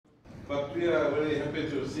but we are very happy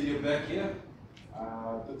to see you back here.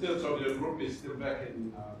 Two-thirds of your group is still back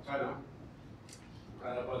in China,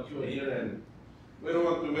 but you are here, and we don't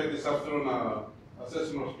want to make this afternoon a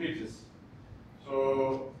session of speeches.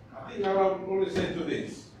 So I think I will only say two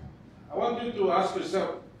things. I want you to ask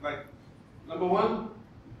yourself, like, number one,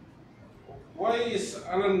 why is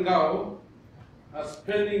Allan Guo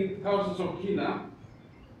spending thousands of kina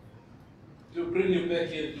to bring you back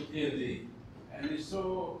here to PNG? And he's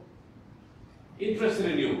so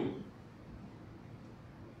interested in you.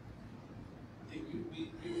 I think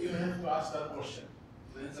you have to ask that question,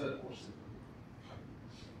 answer that question.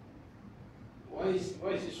 Why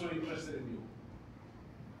is he so interested in you?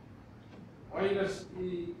 Why does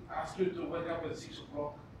he ask you to wake up at 6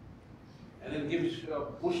 o'clock and then give you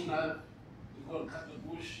a bush knife to go and cut the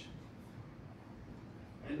bush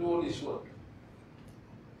and do all this work?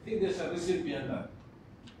 I think there's a reason behind that.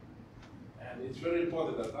 And it's very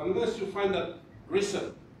important that unless you find that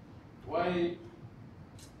reason why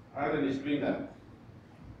Allan is doing that,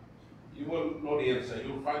 you won't know the answer.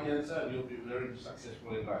 You'll find the answer and you'll be very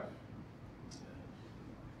successful in life.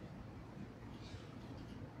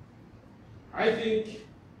 I think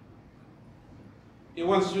he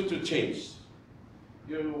wants you to change.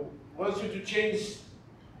 He wants you to change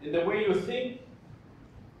in the way you think,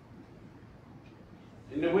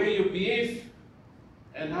 in the way you behave,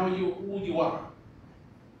 and who you are.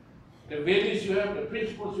 The values you have, the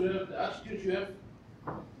principles you have, the attitudes you have.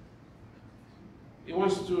 He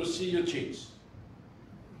wants to see you change.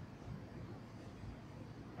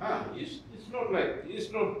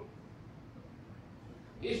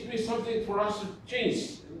 It's be something for us to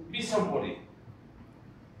change, be somebody.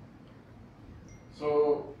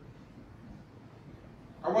 So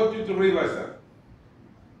I want you to realize that.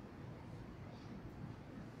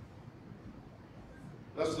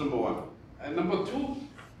 That's number one. And number two,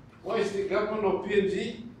 why is the government of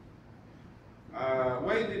PNG,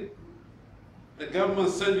 why did the government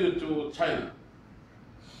send you to China?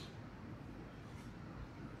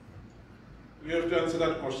 You have to answer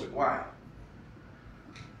that question. Why?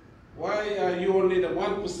 Why are you only the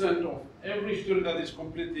 1% of every student that is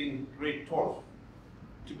completing grade 12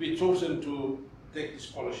 to be chosen to take the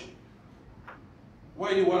scholarship?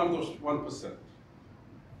 Why are you one of those 1%?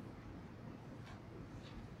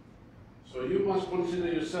 So you must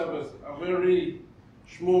consider yourself as a very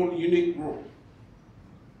small, unique group.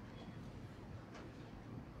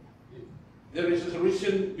 There is a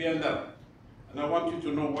reason behind that. And I want you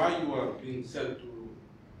to know why you are being sent to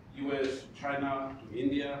US, China, to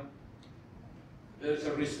India. There is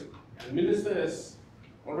a reason. And Minister has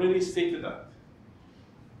already stated that.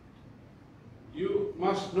 You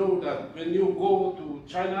must know that when you go to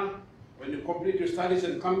China, when you complete your studies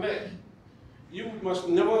and come back, you must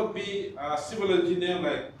never be a civil engineer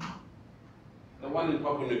like the one in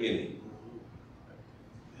Papua New Guinea.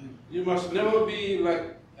 You must never be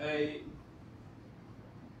like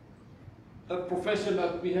that profession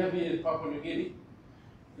that we have here in Papua New Guinea.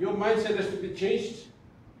 Your mindset has to be changed.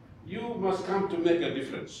 You must come to make a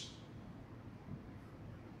difference.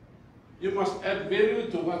 You must add value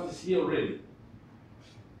to what is here already.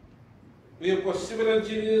 We have got civil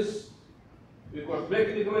engineers, we've got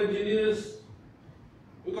mechanical engineers,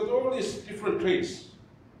 we've got all these different trades.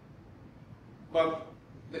 But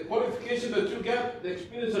the qualification that you get, the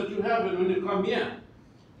experience that you have, and when you come here,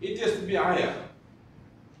 it has to be higher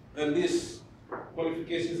than these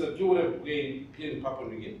qualifications that you would have gained here in Papua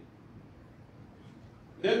New Guinea.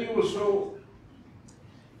 Then you will show,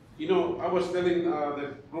 I was telling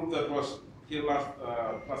the group that was here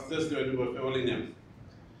last Thursday when we were traveling them,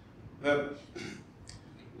 that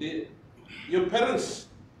your parents,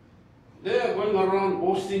 they are going around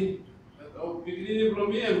boasting that, oh, Bikini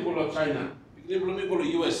Blomi and go to China, Bikini Blomi go to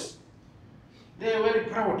US. They are very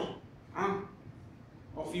proud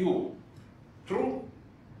of you. True?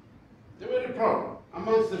 They're very proud.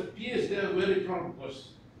 Amongst the peers, they are very proud because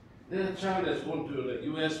their child has gone to the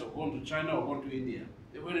US or gone to China or gone to India.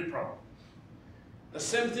 They're very proud. The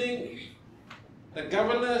same thing, the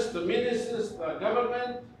governors, the ministers, the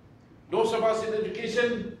government, those of us in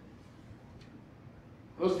education,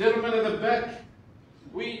 those gentlemen at the back,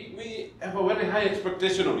 we have a very high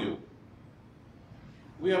expectation of you.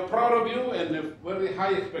 We are proud of you and a very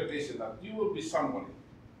high expectation that you will be somebody,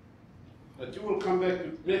 that you will come back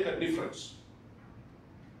to make a difference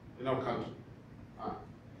in our country.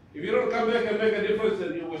 If you don't come back and make a difference,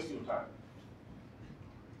 then you waste your time.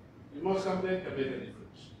 You must come back and make a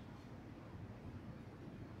difference.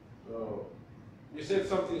 So, we said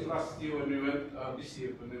something last year when we went, this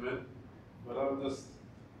year when we went, but I'm just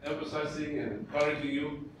emphasizing and encouraging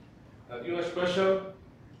you that you are special,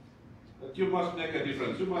 that you must make a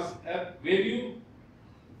difference. You must add value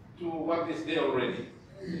to what is there already.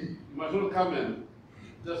 You must not come and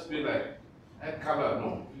just be like, add color.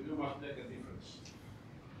 No, you must make a difference.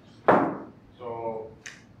 So,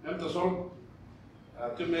 that's all.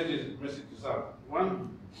 Two messages are.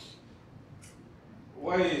 One,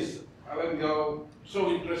 why is Allan Guo so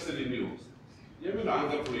interested in you? You have no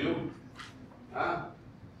anger for you. Huh?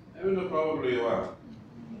 I have no problem with you are.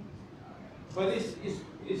 But he's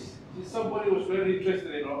somebody who's very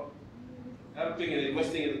interested in helping and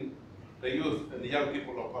investing in the youth and the young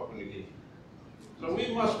people of Papua New Guinea. So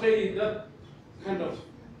we must pay that kind of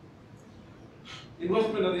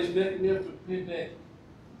investment that is making, we have to pay back.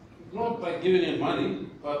 Not by giving him money,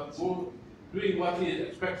 but doing what he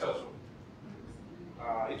expects us to.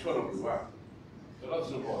 Each one of you are. So that's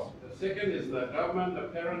the first. The second is the government, the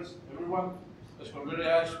parents, everyone has got very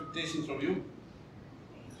high expectations from you.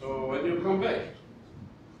 So when you come back,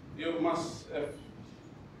 you must have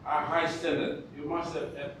a high standard. You must have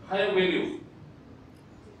a higher value.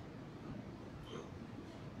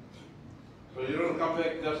 So you don't come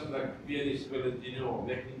back just like being a civil engineer or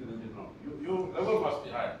mechanical engineer. No. Your level must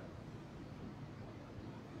be high.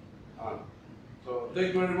 So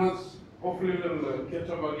thank you very much. Hopefully we'll catch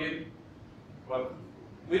up again. But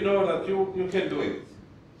we know that you can do it.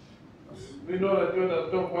 We know that you're the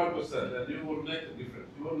top 1% and you will make a difference.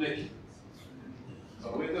 You will make it.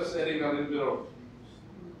 So we're just adding a little bit of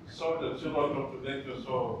salt and sugar on top to make you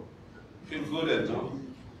so feel good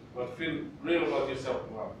and but feel real about yourself.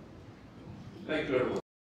 Wow. Thank you very much.